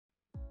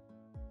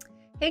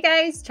Hey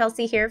guys,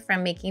 Chelsea here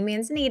from Making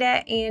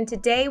Manzanita, and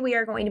today we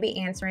are going to be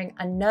answering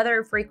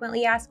another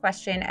frequently asked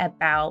question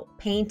about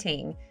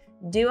painting.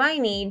 Do I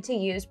need to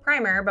use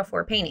primer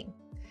before painting?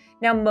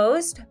 Now,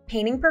 most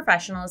painting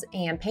professionals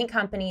and paint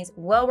companies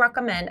will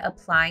recommend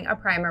applying a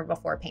primer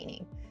before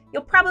painting.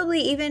 You'll probably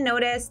even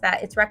notice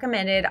that it's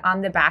recommended on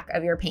the back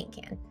of your paint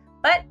can.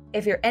 But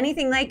if you're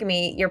anything like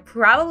me, you're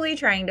probably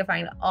trying to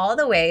find all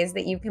the ways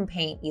that you can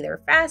paint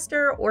either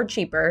faster or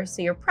cheaper,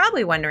 so you're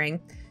probably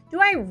wondering, do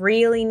I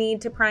really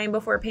need to prime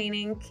before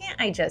painting? Can't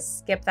I just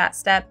skip that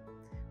step?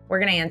 We're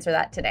gonna answer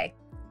that today.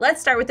 Let's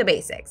start with the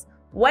basics.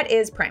 What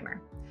is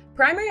primer?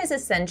 Primer is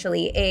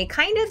essentially a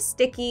kind of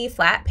sticky,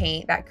 flat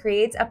paint that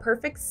creates a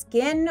perfect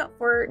skin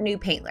for new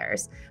paint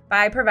layers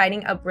by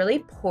providing a really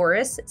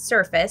porous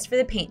surface for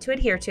the paint to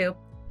adhere to,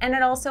 and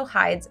it also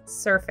hides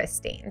surface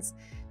stains.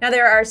 Now,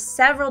 there are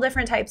several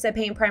different types of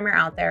paint primer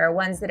out there,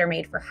 ones that are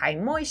made for high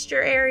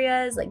moisture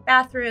areas like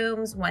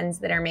bathrooms, ones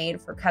that are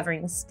made for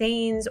covering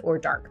stains or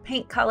dark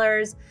paint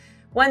colors,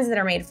 ones that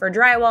are made for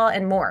drywall,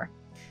 and more.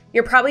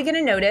 You're probably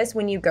gonna notice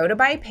when you go to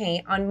buy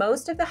paint, on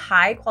most of the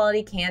high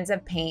quality cans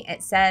of paint,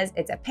 it says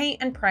it's a paint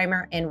and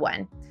primer in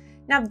one.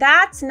 Now,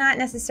 that's not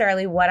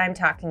necessarily what I'm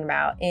talking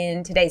about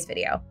in today's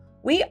video.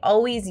 We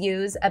always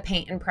use a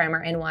paint and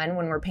primer in one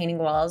when we're painting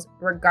walls,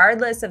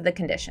 regardless of the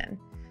condition.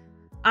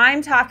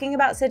 I'm talking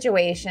about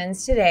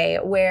situations today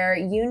where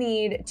you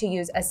need to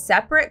use a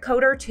separate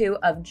coat or two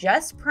of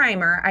just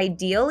primer,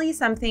 ideally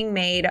something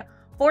made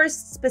for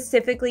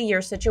specifically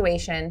your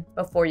situation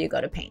before you go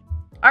to paint.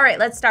 All right,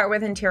 let's start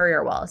with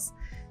interior walls.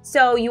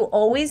 So you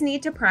always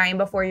need to prime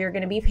before you're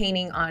gonna be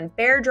painting on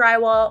bare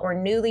drywall or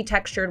newly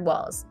textured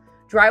walls.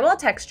 Drywall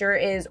texture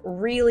is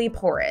really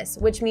porous,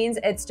 which means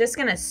it's just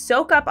gonna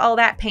soak up all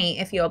that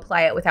paint if you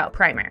apply it without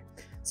primer.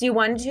 So you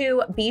want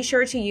to be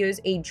sure to use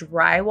a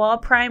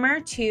drywall primer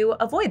to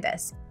avoid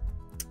this.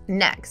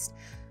 Next,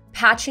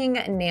 patching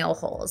nail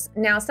holes.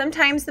 Now,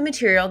 sometimes the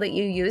material that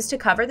you use to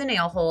cover the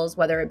nail holes,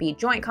 whether it be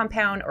joint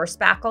compound or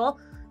spackle,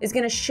 is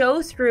going to show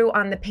through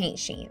on the paint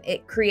sheen.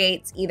 It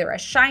creates either a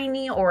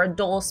shiny or a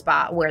dull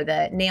spot where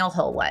the nail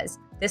hole was.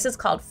 This is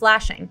called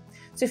flashing.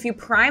 So if you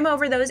prime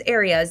over those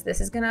areas,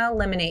 this is going to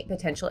eliminate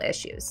potential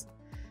issues.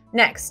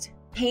 Next,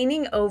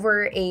 painting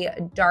over a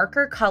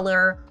darker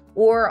color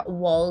or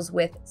walls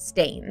with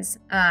stains.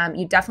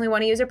 You definitely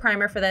want to use a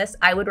primer for this.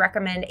 I would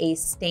recommend a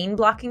stain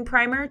blocking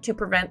primer to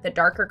prevent the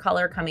darker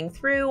color coming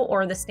through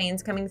or the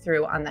stains coming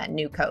through on that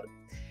new coat.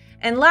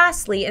 And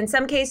lastly, in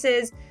some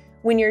cases,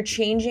 when you're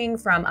changing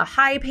from a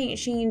high paint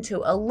sheen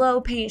to a low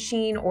paint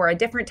sheen or a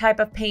different type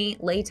of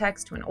paint,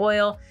 latex to an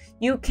oil,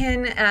 you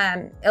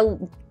can,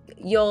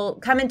 you'll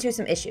come into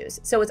some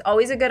issues. So it's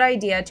always a good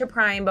idea to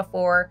prime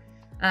before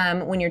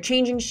when you're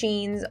changing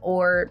sheens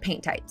or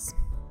paint types.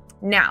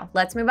 Now,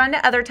 let's move on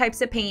to other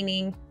types of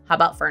painting. How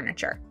about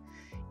furniture?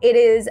 It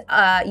is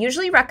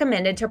usually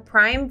recommended to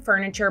prime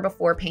furniture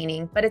before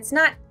painting, but it's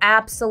not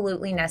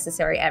absolutely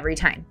necessary every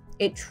time.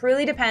 It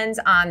truly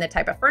depends on the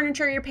type of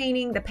furniture you're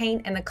painting, the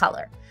paint, and the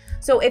color.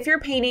 So if you're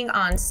painting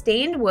on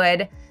stained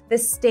wood, the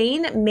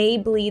stain may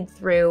bleed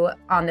through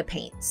on the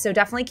paint. So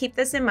definitely keep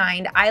this in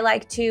mind. I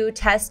like to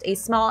test a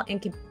small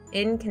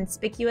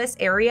inconspicuous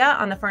area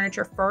on the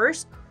furniture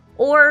first,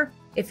 or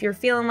if you're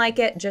feeling like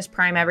it, just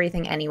prime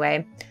everything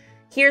anyway.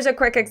 Here's a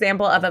quick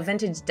example of a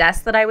vintage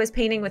desk that I was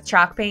painting with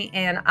chalk paint,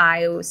 and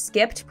I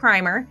skipped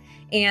primer,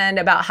 and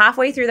about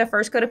halfway through the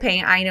first coat of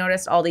paint, I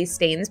noticed all these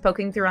stains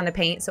poking through on the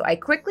paint, so I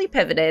quickly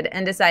pivoted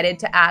and decided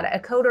to add a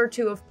coat or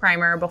two of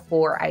primer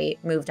before I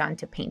moved on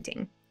to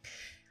painting.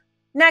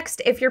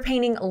 Next, if you're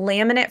painting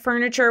laminate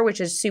furniture,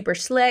 which is super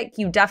slick,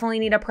 you definitely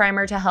need a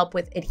primer to help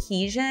with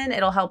adhesion.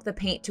 It'll help the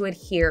paint to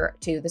adhere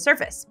to the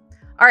surface.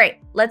 All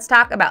right, let's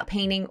talk about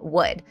painting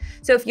wood.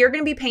 So if you're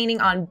gonna be painting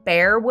on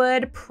bare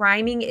wood,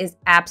 priming is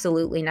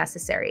absolutely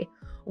necessary.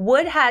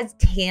 Wood has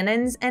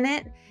tannins in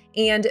it,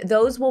 and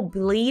those will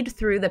bleed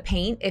through the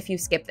paint if you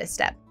skip this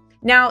step.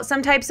 Now,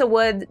 some types of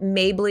wood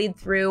may bleed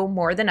through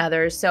more than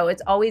others, so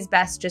it's always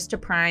best just to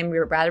prime.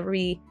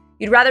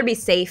 You'd rather be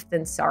safe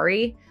than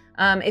sorry.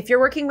 If you're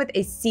working with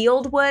a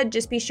sealed wood,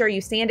 just be sure you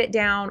sand it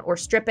down or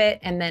strip it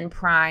and then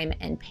prime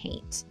and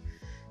paint.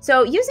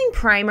 So using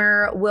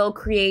primer will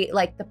create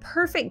like the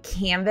perfect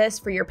canvas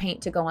for your paint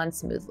to go on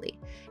smoothly.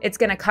 It's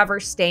gonna cover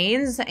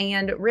stains,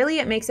 and really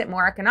it makes it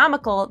more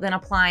economical than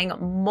applying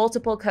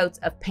multiple coats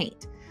of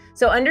paint.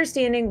 So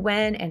understanding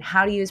when and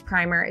how to use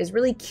primer is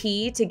really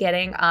key to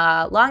getting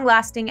a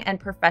long-lasting and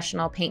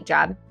professional paint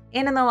job.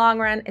 And in the long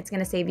run, it's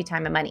gonna save you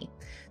time and money.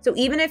 So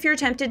even if you're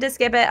tempted to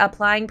skip it,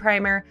 applying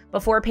primer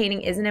before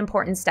painting is an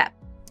important step.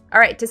 All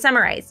right, to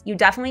summarize, you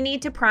definitely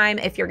need to prime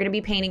if you're gonna be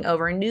painting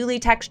over newly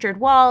textured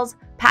walls,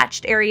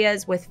 patched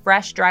areas with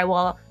fresh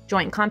drywall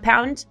joint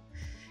compound.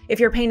 If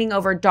you're painting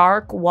over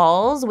dark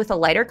walls with a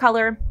lighter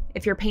color,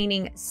 if you're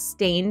painting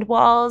stained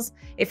walls,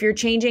 if you're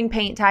changing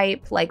paint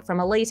type, like from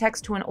a latex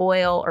to an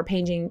oil, or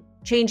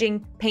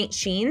changing paint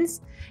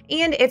sheens,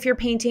 and if you're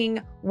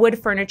painting wood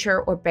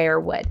furniture or bare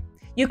wood.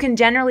 You can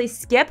generally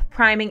skip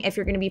priming if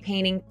you're going to be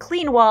painting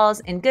clean walls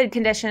in good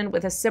condition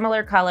with a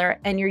similar color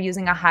and you're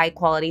using a high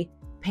quality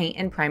paint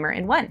and primer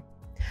in one.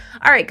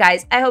 All right,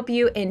 guys, I hope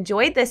you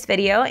enjoyed this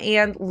video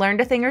and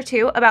learned a thing or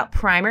two about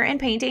primer and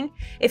painting.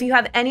 If you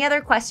have any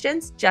other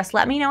questions, just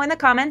let me know in the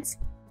comments.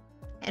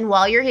 And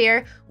while you're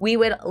here, we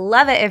would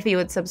love it if you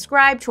would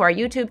subscribe to our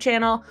YouTube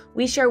channel.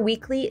 We share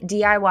weekly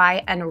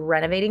DIY and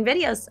renovating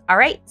videos. All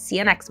right, see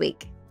you next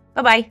week.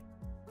 Bye-bye.